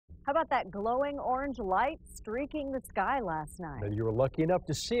How about that glowing orange light streaking the sky last night? Now, you were lucky enough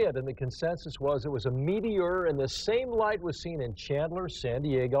to see it, and the consensus was it was a meteor, and the same light was seen in Chandler, San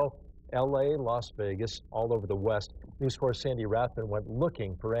Diego, LA, Las Vegas, all over the West. News 4's Sandy Rathman went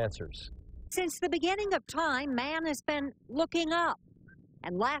looking for answers. Since the beginning of time, man has been looking up.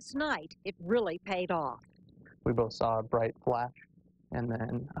 And last night, it really paid off. We both saw a bright flash, and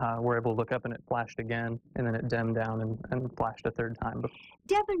then we're able to look up and it flashed again, and then it dimmed down and flashed a third time.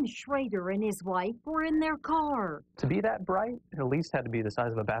 Devin Schrader and his wife were in their car. To be that bright, it at least had to be the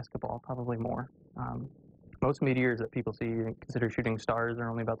size of a basketball, probably more. Most meteors that people see and consider shooting stars are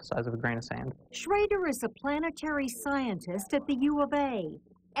only about the size of a grain of sand. Schrader is a planetary scientist at the U of A,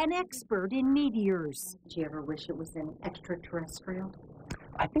 an expert in meteors. Do you ever wish it was an extraterrestrial?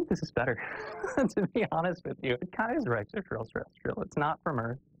 I think this is better, to be honest with you. It kind of is extraterrestrial. It's not from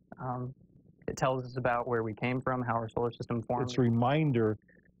Earth. It tells us about where we came from, how our solar system formed. It's a reminder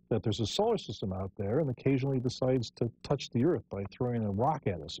that there's a solar system out there and occasionally decides to touch the Earth by throwing a rock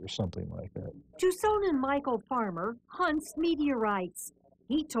at us or something like that. Tucsonan Michael Farmer hunts meteorites.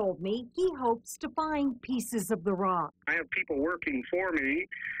 He told me he hopes to find pieces of the rock. I have people working for me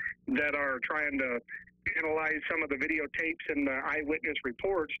that are trying to analyze some of the videotapes and the eyewitness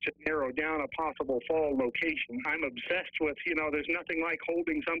reports to narrow down a possible fall location. I'm obsessed with, there's nothing like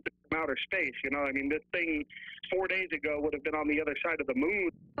holding something from outer space. I mean, this thing 4 days ago would have been on the other side of the moon.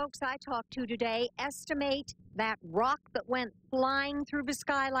 Folks I talked to today estimate that rock that went flying through the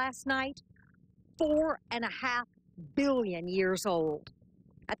sky last night, 4.5 billion years old.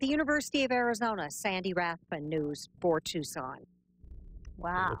 At the University of Arizona, Sandy Rathman, News 4 Tucson.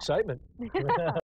 Wow. Excitement.